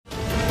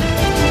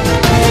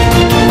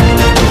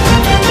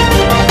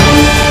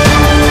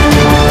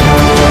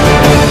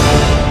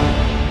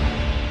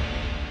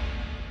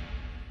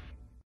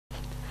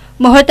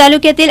मोहोळ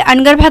तालुक्यातील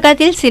अनगर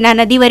भागातील सीना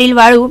नदीवरील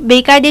वाळू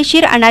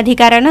बेकायदेशीर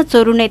अनाधिकाराने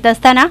चोरून नेत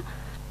असताना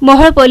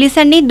मोहोळ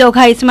पोलिसांनी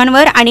दोघा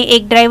इसमांवर आणि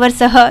एक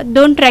ड्रायव्हरसह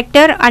 2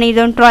 ट्रॅक्टर आणि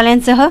 2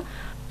 ट्रॉल्यांसह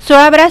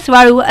 16 ब्रास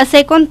वाळू असे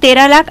एकूण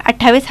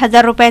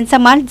 13,28,000 रुपयांचा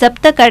माल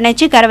जप्त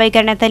करण्याची कारवाई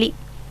करण्यात आली।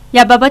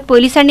 याबाबत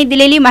पोलिसांनी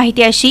दिलेली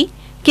माहिती अशी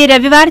की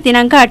रविवार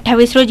दिनांक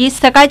 28 रोजी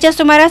सकाळच्या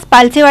सुमारास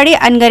पालसेवाडी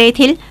अनगर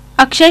येथील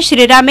अक्षय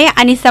श्रीरामे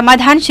आणि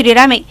समाधान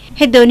श्रीरामे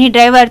हे दोन्ही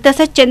ड्रायव्हर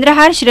तसंच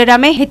चंद्रहार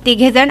श्रीरामे हे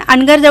तिघेजण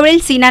अनगरजवळील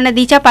सीना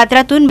नदीच्या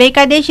पात्रातून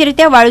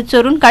बेकायदेशीररित्या वाळू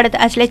चोरून काढत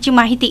असल्याची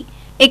माहिती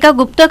एका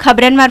गुप्त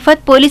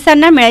खबऱ्यांमार्फत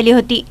पोलिसांना मिळाली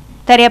होती।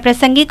 तर या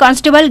प्रसंगी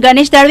कॉन्स्टेबल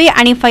गणेश दळवी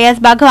आणि फयाज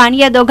बागवान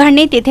या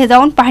दोघांनी तिथे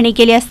जाऊन पाहणी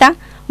केली असता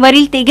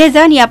वरील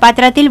तिघेजण या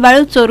पात्रातील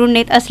वाळू चोरून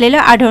नेत असलेले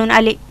आढळून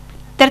आले।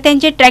 तर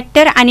त्यांचे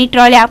ट्रॅक्टर आणि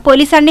ट्रॉल्या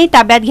पोलिसांनी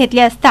ताब्यात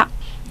घेतले असता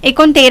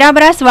एकूण 13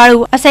 ब्रास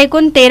वाळू असा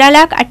एकूण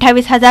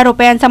 13,28,000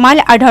 रुपयांचा माल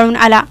आढळून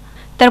आला।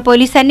 तर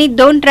पोलिसांनी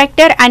 2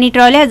 ट्रॅक्टर आणि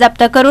ट्रॉल्या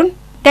जप्त करून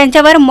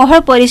त्यांच्यावर मोहोळ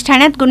पोलीस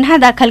ठाण्यात गुन्हा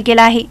दाखल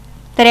केला आहे।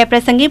 तर या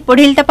प्रसंगी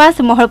पुढील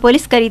तपास मोहोळ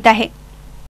पोलीस करीत आहे।